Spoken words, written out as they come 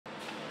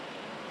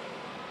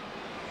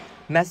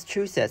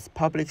Massachusetts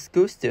public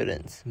school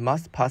students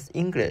must pass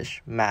English,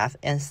 math,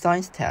 and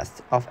science tests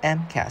of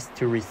MCAS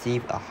to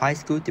receive a high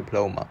school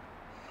diploma.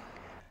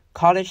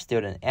 College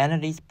student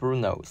Annalise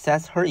Bruno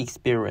says her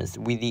experience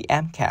with the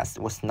MCAS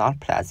was not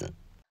pleasant.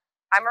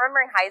 I remember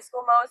in high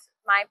school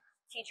my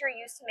teacher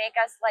used to make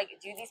us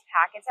do these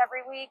packets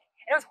every week,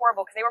 and it was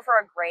horrible because they were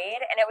for a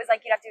grade, and it was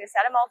you'd have to do a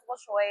set of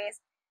multiple choice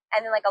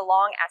and then a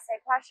long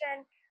essay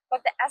question.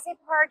 But the essay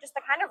part, just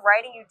the kind of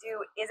writing you do,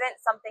 isn't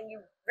something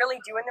you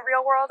really do in the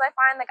real world, I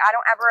find. I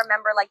don't ever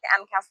remember the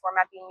MCAS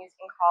format being used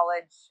in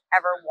college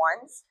ever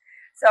once.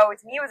 So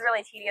to me, it was a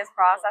really tedious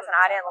process, and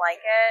I didn't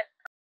like it.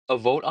 A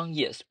vote on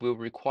yes will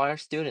require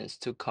students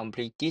to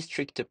complete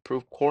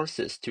district-approved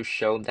courses to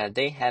show that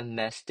they have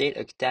met state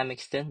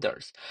academic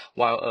standards,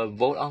 while a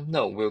vote on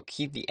no will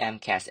keep the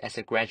MCAS as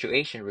a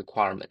graduation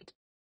requirement.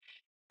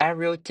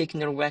 Ariel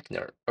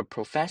Tickner-Wagner, a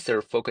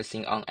professor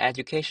focusing on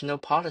educational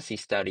policy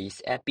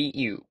studies at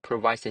BU,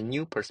 provides a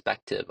new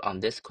perspective on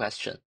this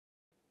question.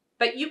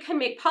 But you can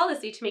make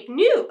policy to make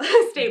new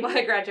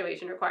statewide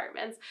graduation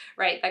requirements,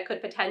 right? That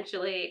could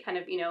potentially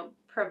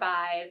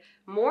provide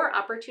more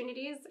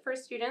opportunities for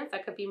students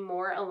that could be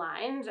more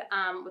aligned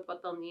with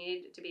what they'll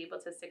need to be able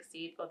to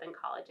succeed both in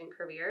college and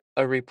career.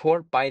 A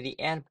report by the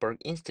Annenberg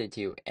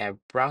Institute at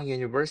Brown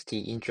University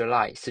in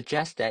July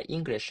suggests that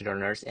English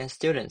learners and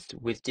students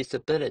with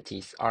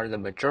disabilities are the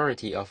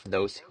majority of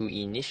those who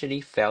initially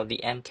failed the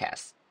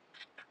MCAS.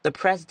 The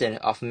president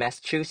of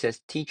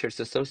Massachusetts Teachers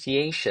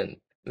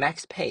Association,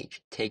 Max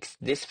Page, takes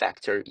this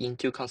factor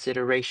into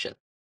consideration.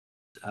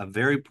 A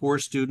very poor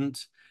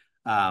student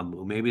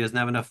who maybe doesn't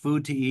have enough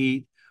food to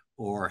eat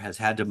or has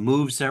had to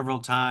move several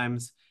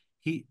times,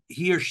 he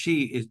or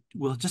she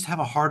will just have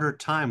a harder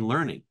time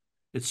learning.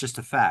 It's just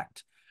a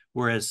fact.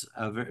 Whereas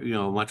a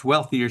much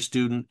wealthier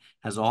student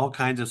has all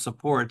kinds of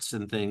supports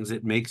and things.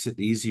 It makes it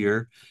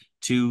easier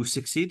to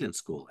succeed in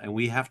school, and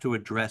we have to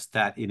address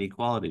that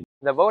inequality.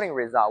 The voting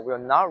result will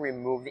not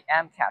remove the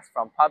MCAS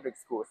from public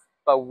schools,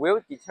 but will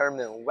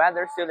determine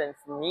whether students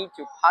need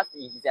to pass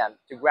the exam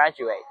to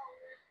graduate.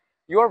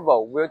 Your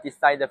vote will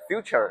decide the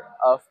future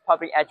of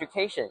public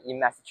education in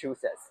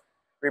Massachusetts.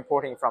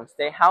 Reporting from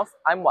State House,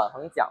 I'm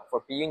Wanheng Jiang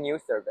for BU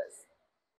News Service.